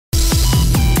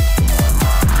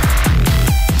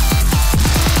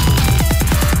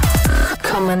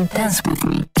dance with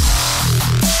me.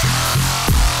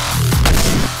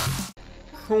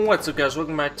 What's up, guys?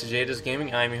 Welcome back to Jada's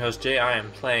Gaming. I'm your host Jay. I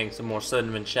am playing some more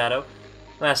Slenderman Shadow.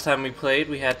 Last time we played,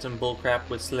 we had some bullcrap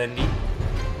with Slendy.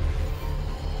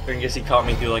 I guess he caught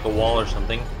me through like a wall or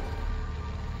something.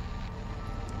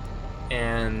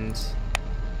 And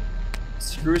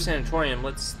screw sanatorium.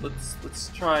 Let's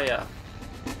try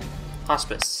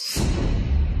hospice.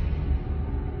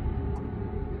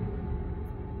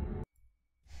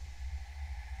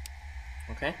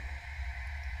 Okay.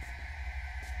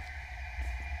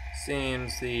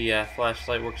 Seems the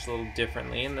flashlight works a little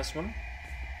differently in this one.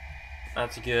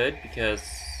 That's good, because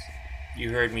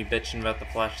you heard me bitching about the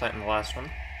flashlight in the last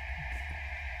one.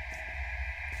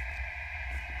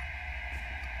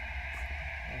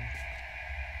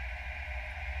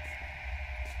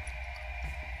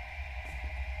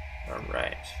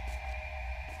 Alright.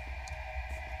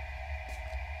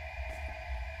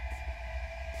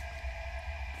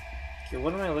 Okay,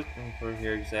 what am I looking for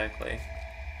here exactly?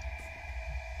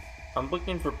 I'm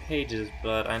looking for pages,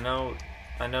 but I know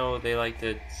they like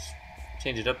to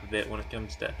change it up a bit when it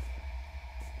comes to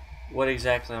what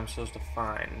exactly I'm supposed to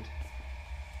find.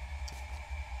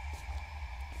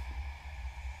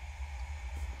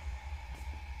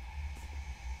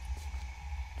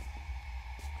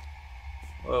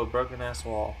 Whoa, broken ass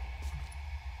wall.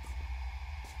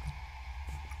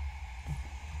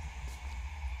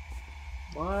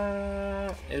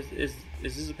 What? Is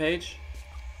this a page?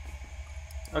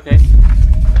 Okay.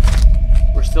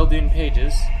 We're still doing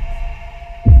pages.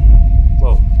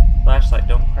 Whoa. Flashlight,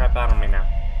 don't crap out on me now.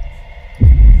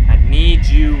 I need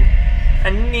you. I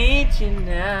need you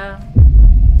now.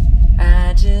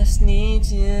 I just need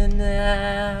you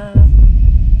now.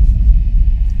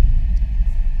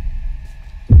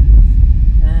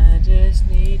 I just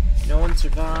need... No one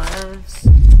survives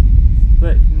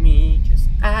but me, 'cause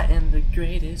I am the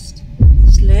greatest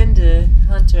Slender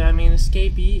hunter,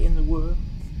 escapee in the world.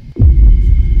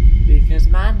 Because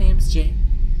my name's Jay,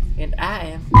 and I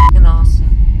am f***ing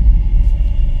awesome.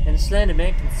 And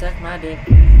Slenderman can suck my dick.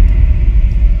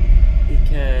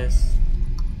 Because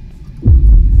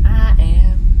I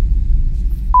am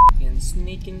f***ing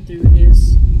sneaking through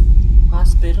his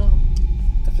hospital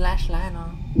with the flashlight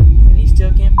on, and he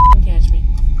still can't f***ing catch me.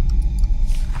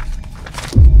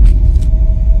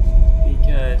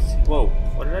 Because, whoa,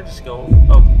 what did I just go?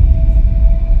 Oh.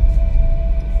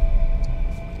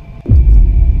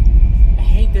 I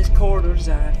hate this corridor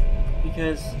design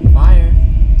because fire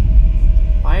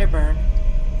burn,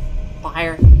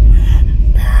 fire,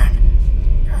 burn, burn.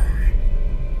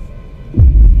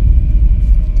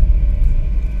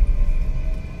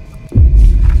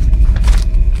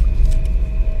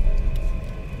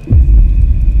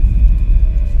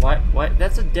 Why?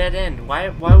 That's a dead end. Why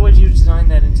would you design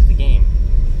that into the game?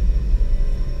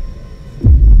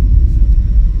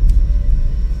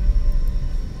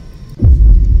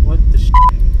 What the sh**?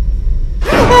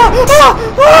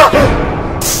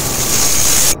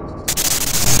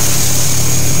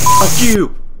 Fuck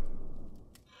you!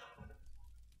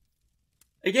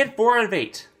 Again, 4 out of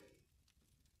 8.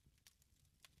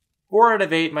 4 out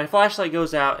of 8, my flashlight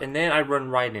goes out, and then I run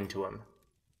right into him.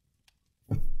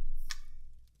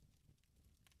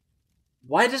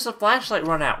 Why does the flashlight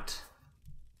run out?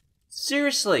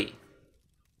 Seriously!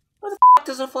 Why the f***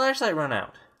 does a flashlight run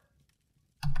out?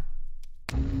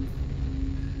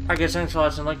 I guess thanks for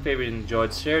watching. Like, favorite, and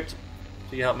enjoyed, share it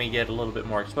so you help me get a little bit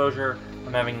more exposure.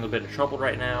 I'm having a little bit of trouble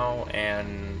right now,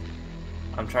 and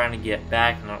I'm trying to get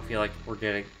back, and I don't feel like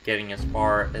we're getting as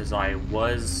far as I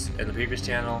was in the previous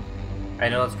channel. I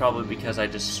know that's probably because I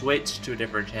just switched to a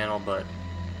different channel, but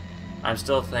I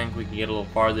still think we can get a little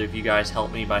farther if you guys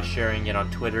help me by sharing it on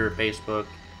Twitter, Facebook,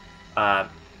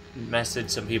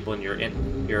 message some people in your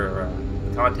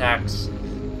contacts,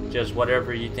 just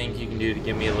whatever you think you can do to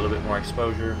give me a little bit more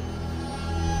exposure.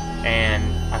 And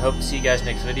I hope to see you guys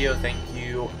next video. Thank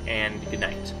you, and good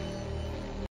night.